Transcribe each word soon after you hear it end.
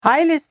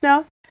Hi,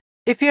 listener.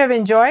 If you have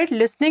enjoyed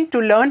listening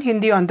to Learn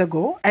Hindi on the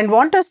go and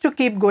want us to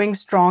keep going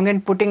strong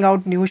and putting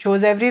out new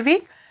shows every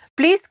week,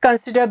 please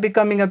consider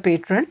becoming a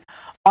patron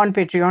on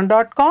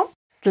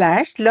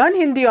patreon.com/Learn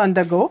Hindi on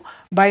the go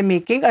by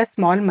making a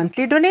small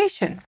monthly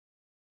donation.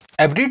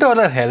 Every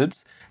dollar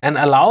helps and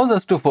allows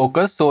us to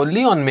focus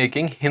solely on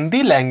making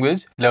Hindi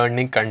language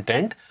learning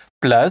content.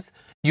 Plus,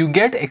 you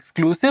get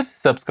exclusive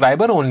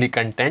subscriber only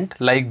content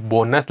like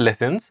bonus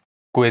lessons,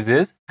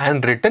 quizzes,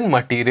 and written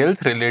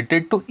materials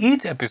related to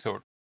each episode.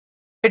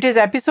 It is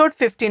episode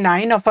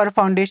 59 of our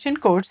foundation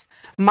course.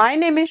 My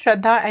name is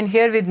Shraddha and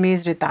here with me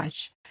is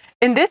Ritansh.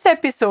 In this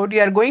episode, you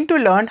are going to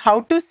learn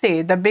how to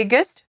say the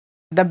biggest,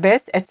 the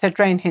best,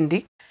 etc. in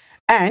Hindi.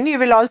 And you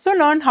will also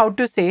learn how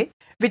to say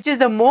which is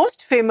the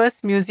most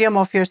famous museum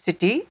of your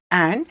city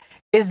and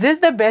is this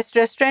the best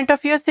restaurant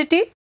of your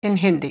city in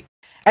Hindi.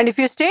 And if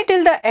you stay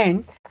till the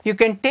end, you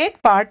can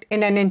take part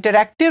in an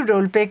interactive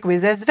role play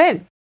quiz as well.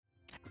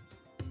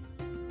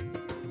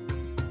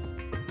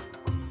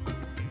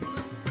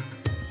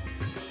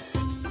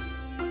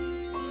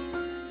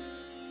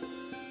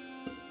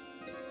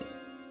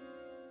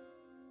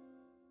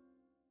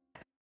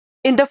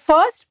 In the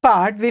first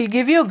part, we'll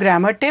give you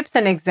grammar tips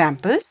and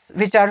examples,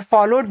 which are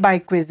followed by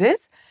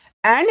quizzes.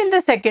 And in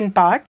the second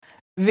part,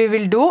 we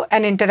will do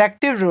an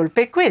interactive role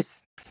play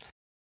quiz.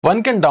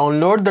 One can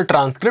download the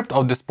transcript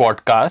of this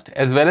podcast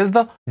as well as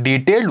the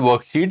detailed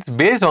worksheets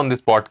based on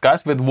this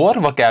podcast with more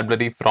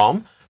vocabulary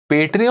from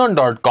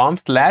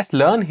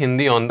patreon.com/learn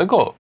Hindi on the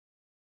go.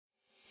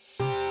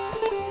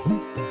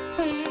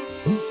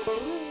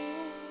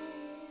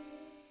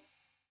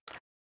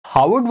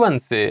 How would one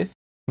say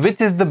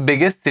which is the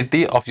biggest city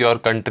of your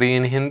country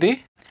in Hindi?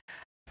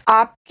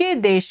 आपके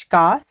देश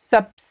का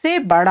सबसे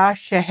बड़ा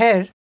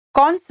शहर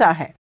कौन सा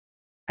है?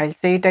 I'll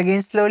say it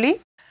again slowly.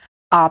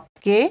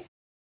 आपके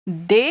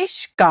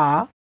देश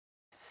का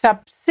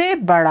सबसे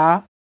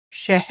बड़ा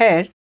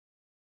शहर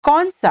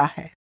कौन सा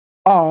है?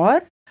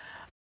 और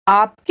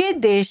आपके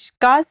देश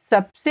का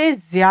सबसे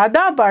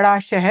ज्यादा बड़ा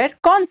शहर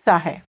कौन सा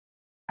है?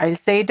 I'll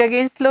say it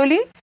again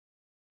slowly.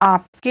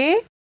 आपके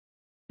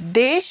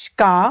देश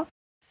का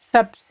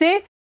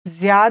सबसे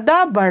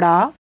ज्यादा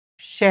बड़ा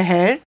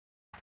शहर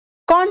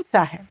कौन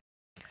सा है?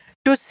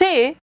 To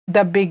say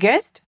the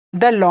biggest,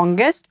 the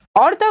longest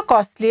or the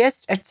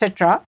costliest etc.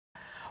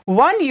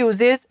 one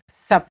uses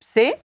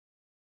सबसे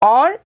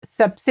और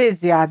सबसे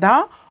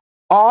ज्यादा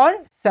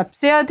और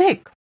सबसे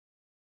अधिक.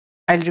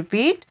 I'll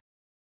repeat.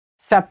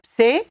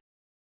 सबसे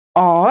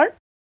और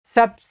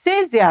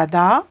सबसे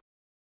ज्यादा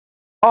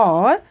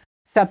और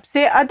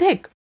सबसे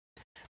अधिक,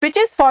 which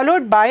is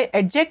followed by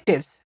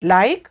adjectives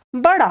like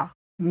बड़ा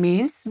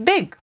means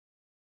big,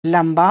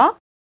 लंबा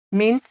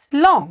means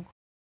long,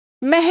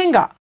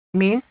 महंगा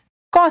means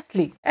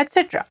costly,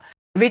 etc.,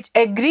 which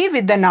agree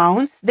with the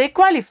nouns they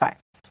qualify.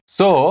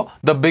 So,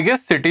 the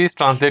biggest city is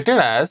translated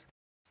as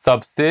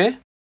सबसे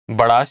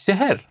बड़ा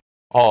शहर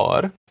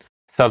और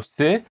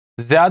सबसे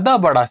ज्यादा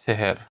बड़ा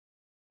शहर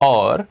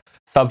और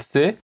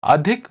सबसे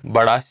अधिक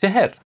बड़ा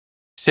शहर.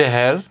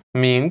 शहर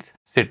means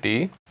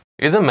city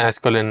is a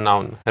masculine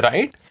noun,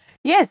 right?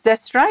 Yes,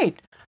 that's right.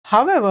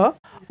 However,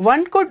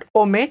 one could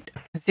omit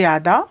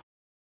zyada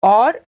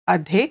or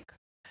adhik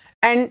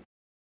and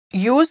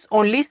use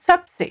only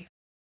sabse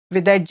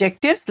with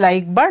adjectives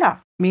like bada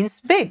means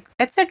big,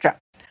 etc.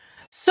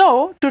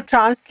 So, to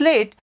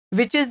translate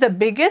which is the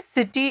biggest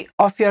city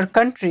of your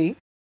country,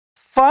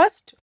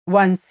 first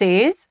one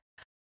says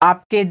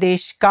आपके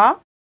देश का.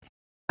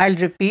 I'll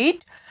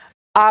repeat.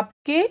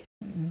 आपके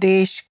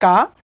देश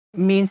का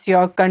means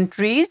your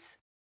countries.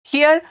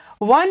 Here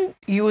one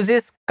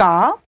uses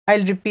ka.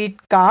 I'll repeat,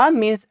 ka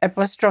means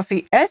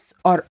apostrophe s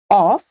or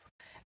of,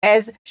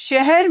 as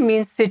शहर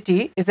means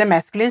city is a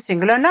masculine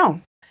singular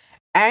noun.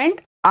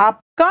 And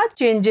आपका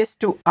changes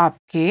to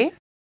आपके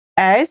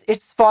as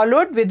it's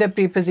followed with the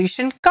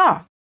preposition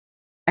ka.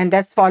 And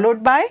that's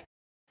followed by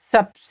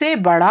सबसे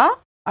बड़ा.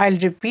 I'll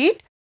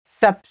repeat,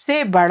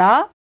 सबसे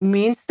बड़ा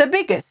means the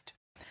biggest.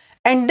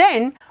 And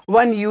then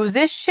one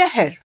uses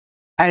शहर.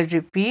 I'll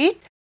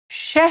repeat,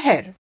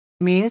 शहर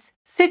means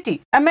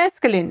city, a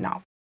masculine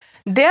noun.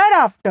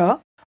 Thereafter,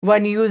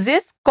 one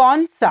uses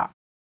कौन सा.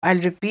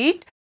 I'll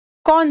repeat,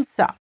 कौन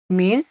सा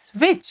means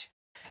which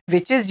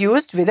is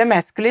used with a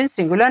masculine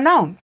singular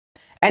noun.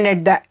 And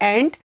at the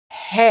end,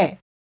 है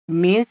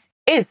means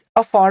is,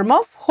 a form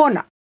of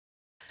होना.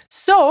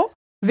 So,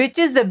 which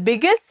is the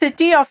biggest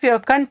city of your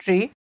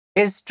country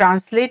is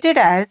translated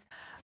as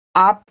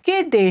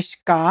आपके देश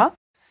का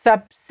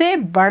सबसे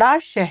बड़ा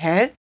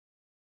शहर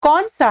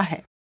कौन सा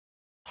है?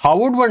 How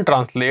would one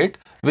translate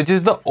which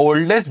is the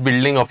oldest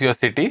building of your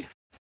city?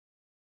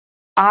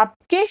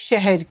 आपके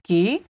शहर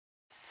की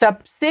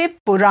सबसे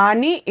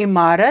पुरानी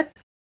इमारत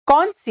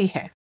कौन सी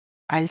है?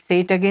 I'll say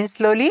it again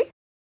slowly.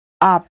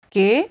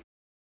 आपके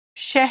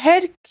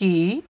शहर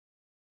की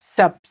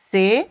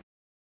सबसे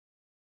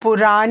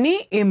पुरानी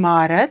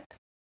इमारत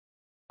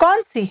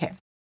कौन सी है?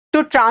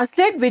 To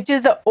translate which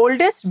is the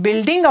oldest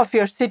building of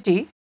your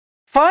city,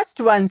 first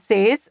one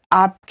says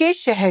आपके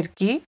शहर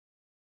की.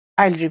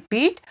 I'll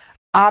repeat,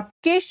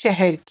 आपके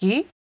शहर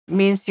की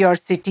means your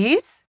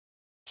cities.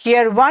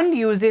 Here one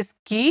uses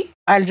ki.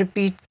 I'll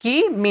repeat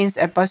ki means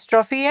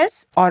apostrophe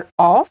s or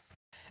of.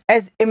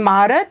 As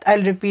imarat,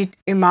 I'll repeat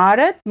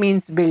imarat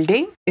means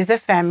building is a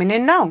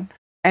feminine noun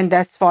and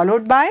that's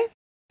followed by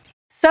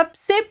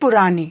sabse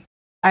purani.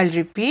 I'll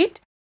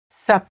repeat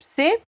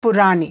sabse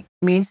purani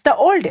means the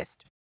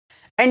oldest.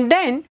 And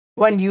then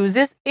one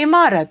uses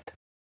imarat.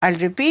 I'll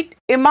repeat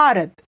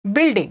imarat,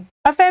 building,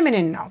 a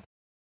feminine noun.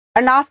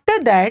 And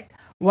after that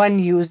one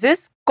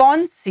uses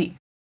konsi.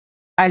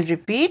 I'll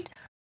repeat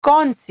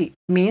konsi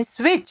means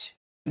which,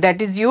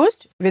 that is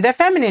used with a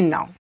feminine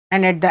noun.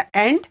 And at the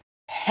end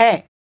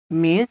hai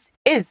means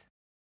is,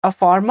 a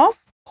form of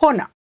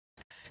hona.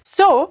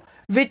 So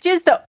which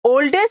is the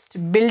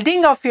oldest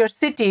building of your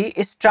city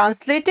is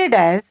translated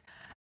as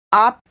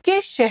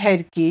आपके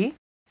शहर की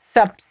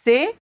सबसे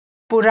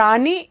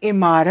पुरानी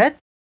इमारत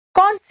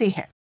कौन सी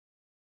है?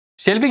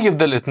 Shall we give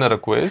the listener a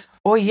quiz?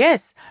 Oh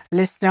yes,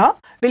 listener,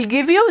 we'll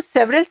give you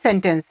several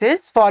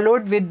sentences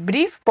followed with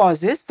brief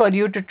pauses for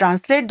you to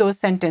translate those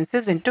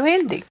sentences into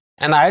Hindi.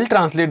 And I'll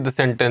translate the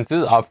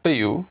sentences after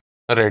you.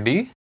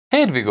 Ready?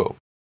 Here we go.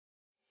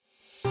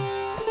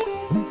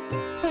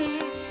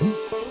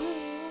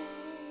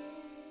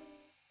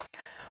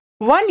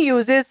 One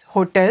uses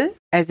hotel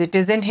as it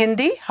is in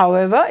Hindi,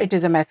 however, it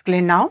is a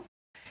masculine noun.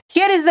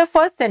 Here is the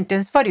first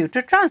sentence for you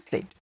to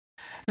translate.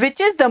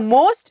 Which is the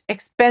most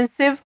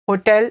expensive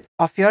hotel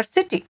of your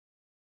city?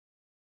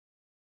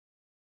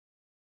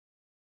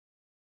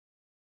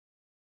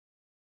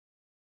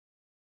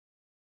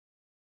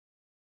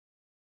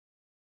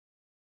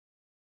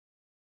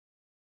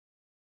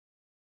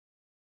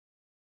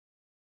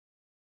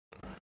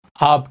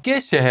 आपके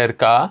शहर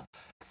का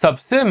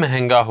सबसे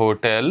महंगा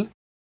hotel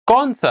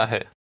कौन सा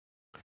है?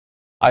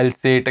 I'll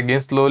say it again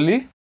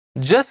slowly.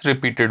 Just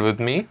repeat it with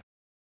me.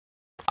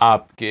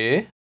 आपके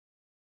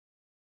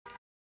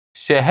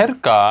शहर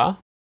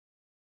का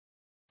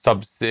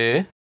सबसे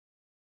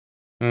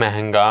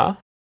महंगा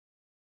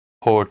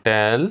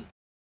होटल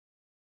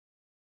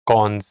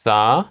कौन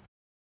सा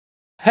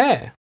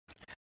है?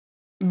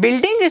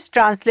 Building is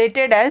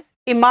translated as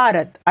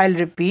imarat. I'll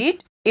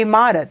repeat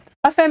imarat,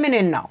 a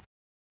feminine noun.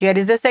 Here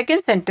is the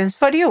second sentence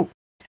for you.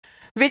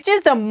 Which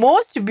is the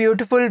most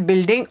beautiful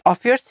building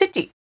of your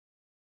city?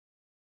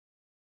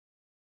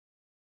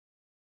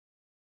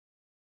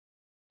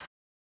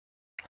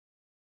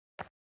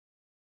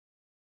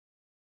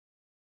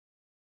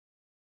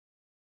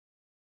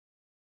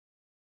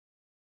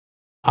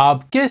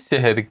 आपके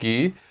शहर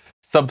की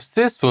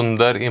सबसे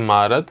सुंदर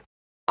इमारत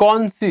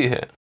कौन सी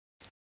है?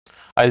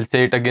 I'll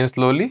say it again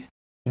slowly.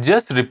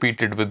 Just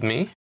repeat it with me.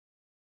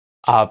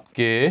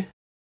 आपके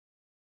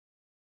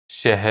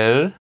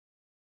शहर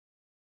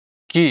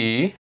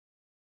की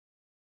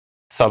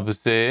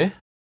सबसे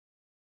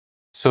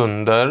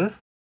सुंदर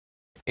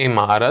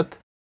इमारत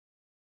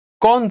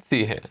कौन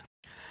सी है?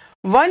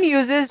 One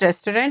uses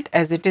restaurant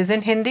as it is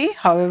in Hindi,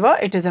 however,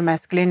 it is a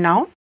masculine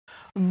noun.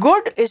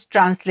 Good is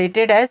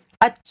translated as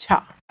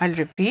acha. I'll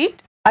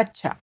repeat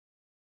acha.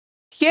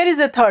 Here is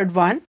the third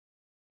one.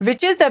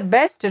 Which is the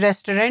best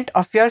restaurant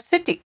of your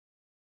city?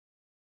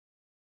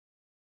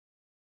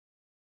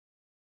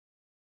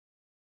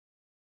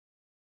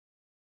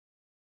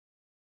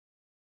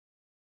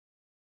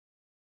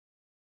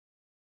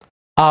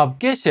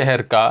 आपके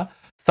शहर का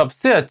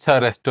सबसे अच्छा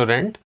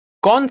restaurant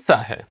कौन सा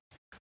है?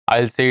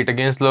 I'll say it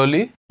again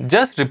slowly.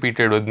 Just repeat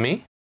it with me.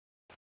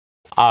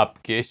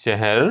 आपके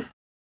शहर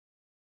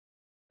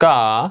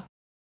का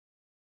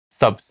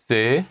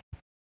सबसे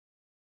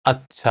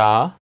अच्छा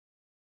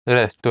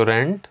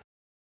रेस्टोरेंट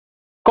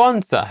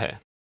कौन सा है?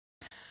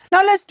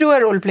 Now let's do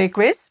a role play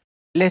quiz.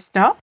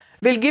 Listener,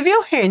 we'll give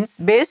you hints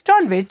based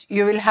on which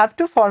you will have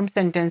to form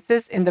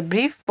sentences in the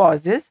brief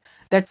pauses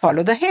that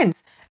follow the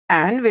hints,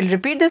 and we'll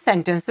repeat the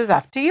sentences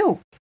after you.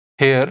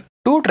 Here,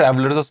 two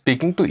travelers are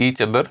speaking to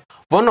each other.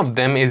 One of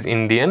them is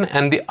Indian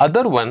and the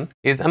other one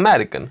is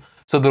American.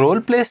 So the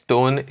role play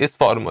tone is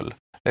formal.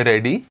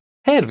 Ready?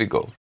 Here we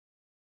go.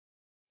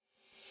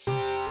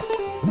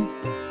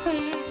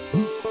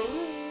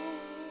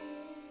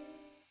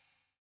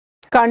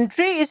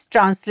 Country is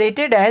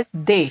translated as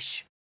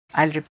desh.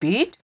 I'll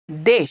repeat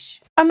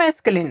desh, a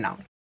masculine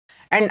noun.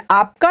 And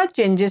aapka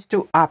changes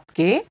to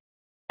aapke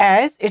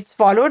as it's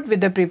followed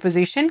with the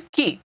preposition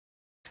ki.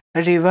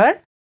 River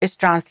is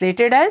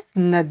translated as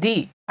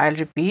nadi. I'll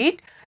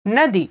repeat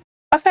nadi,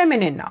 a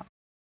feminine noun.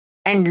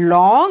 And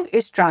long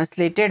is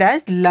translated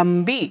as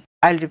lambi.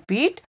 I'll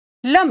repeat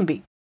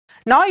lambi.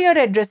 Now you're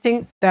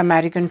addressing the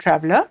American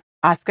traveler.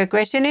 Ask a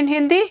question in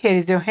Hindi. Here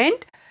is your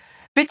hint.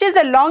 Which is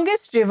the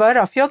longest river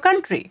of your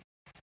country?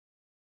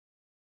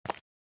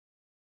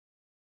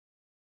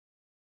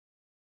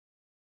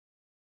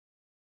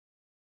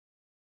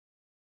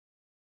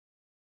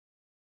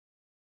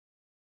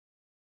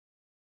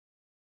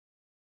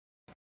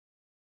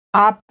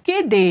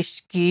 आपके देश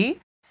की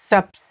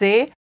सबसे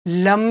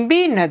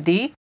लंबी नदी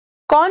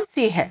कौन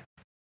सी है?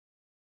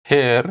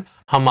 Here,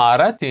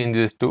 hamara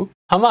changes to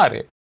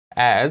hamare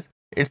as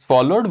it's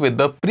followed with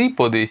the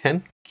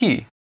preposition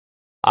ki.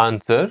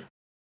 Answer.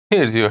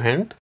 Here's your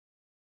hint.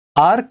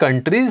 Our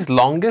country's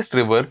longest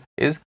river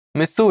is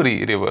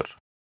Missouri River.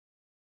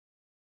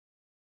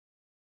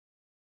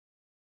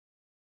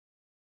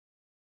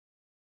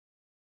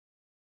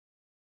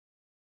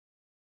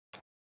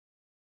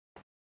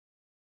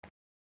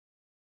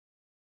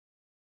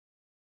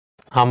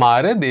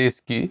 हमारे देश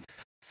की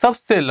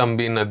सबसे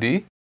लंबी नदी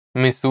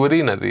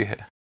मिसूरी नदी है.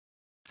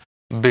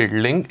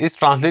 Building is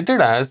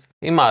translated as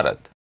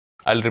imarat.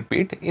 I'll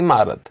repeat,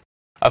 imarat,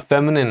 a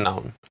feminine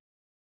noun.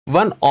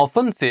 One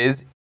often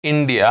says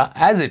India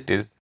as it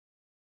is.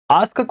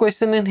 Ask a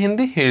question in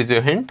Hindi. Here's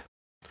your hint.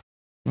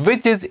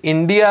 Which is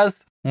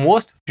India's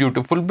most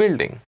beautiful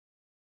building?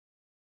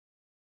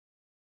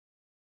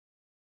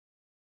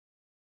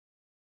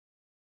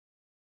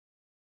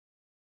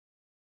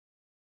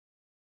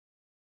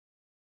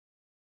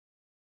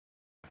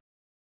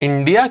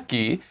 India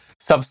की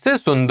सबसे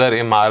सुंदर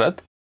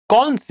इमारत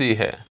कौन सी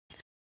है?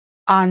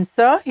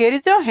 Answer. Here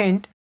is your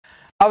hint.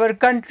 Our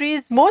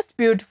country's most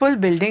beautiful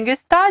building is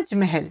Taj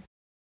Mahal.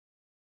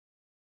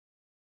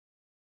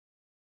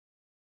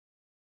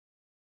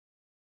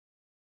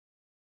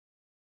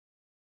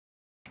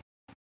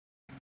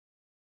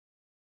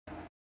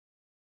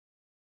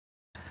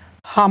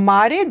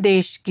 हमारे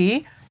देश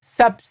की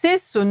सबसे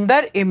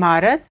सुंदर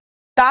इमारत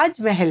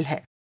ताजमहल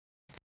है.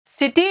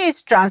 City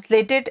is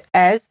translated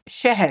as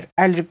शहर.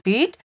 I'll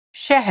repeat,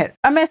 शहर,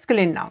 a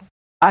masculine noun.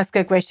 Ask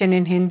a question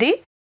in Hindi.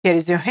 Here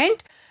is your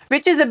hint.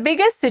 Which is the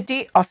biggest city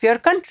of your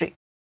country?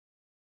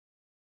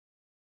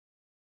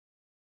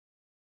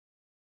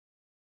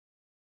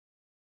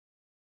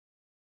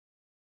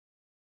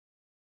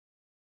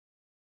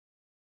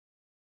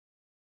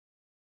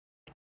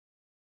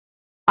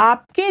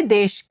 आपके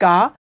देश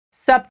का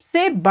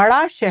सबसे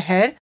बड़ा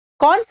शहर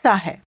कौन सा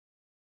है?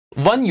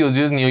 One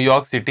uses New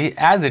York City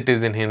as it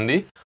is in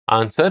Hindi.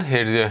 Answer.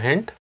 Here's your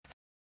hint.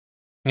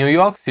 New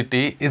York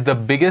City is the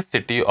biggest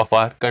city of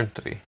our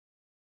country.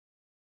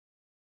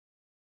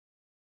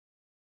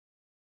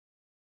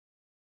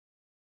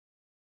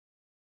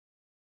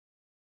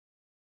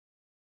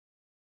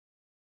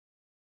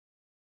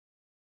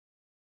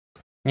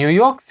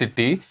 New York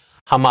city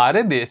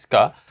हमारे देश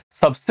का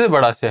सबसे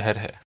बड़ा शहर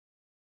है.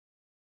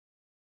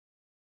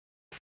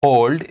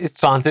 Old is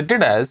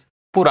translated as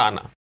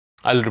पुराना.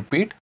 I'll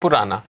repeat,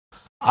 पुराना.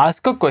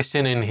 Ask a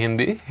question in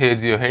Hindi.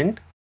 Here's your hint.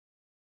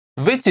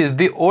 Which is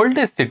the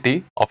oldest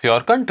city of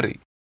your country?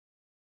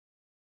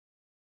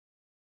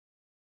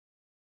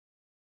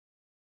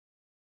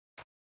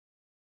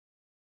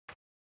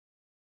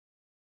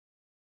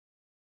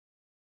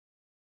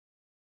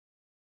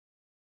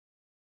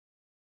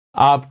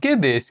 आपके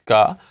देश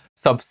का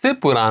सबसे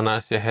पुराना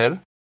शहर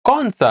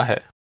कौन सा है?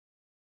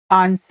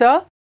 Answer.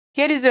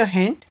 Here is your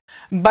hint.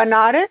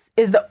 Banaras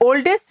is the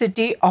oldest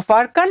city of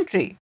our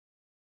country.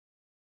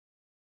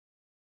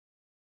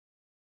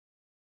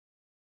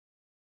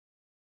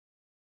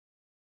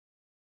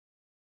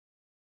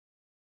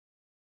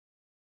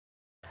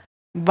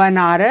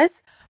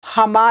 Banaras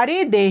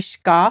हमारे देश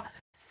का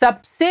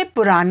सबसे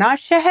पुराना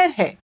शहर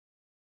है.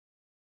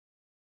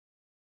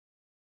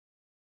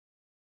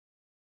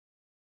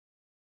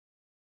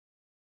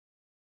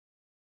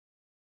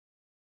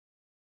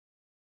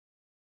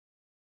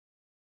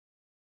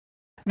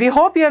 We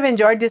hope you have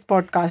enjoyed this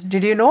podcast.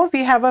 Did you know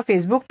we have a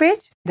Facebook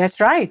page? That's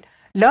right.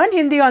 Learn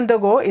Hindi on the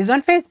Go is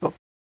on Facebook.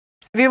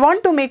 We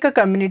want to make a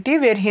community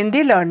where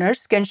Hindi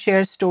learners can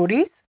share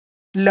stories,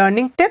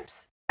 learning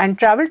tips, and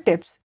travel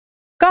tips.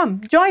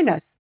 Come, join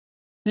us.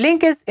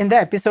 Link is in the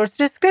episode's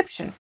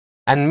description.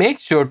 And make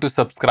sure to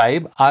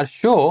subscribe our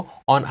show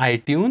on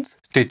iTunes,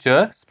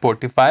 Stitcher,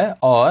 Spotify,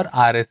 or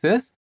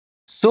RSS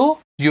so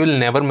you'll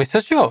never miss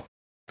a show.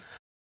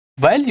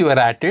 While you are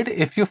at it,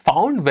 if you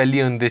found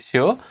value in this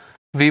show,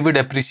 we would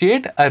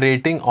appreciate a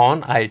rating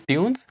on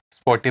iTunes,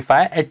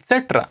 Spotify,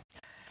 etc.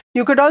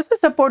 You could also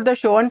support the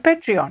show on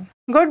Patreon.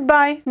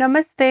 Goodbye.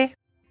 Namaste.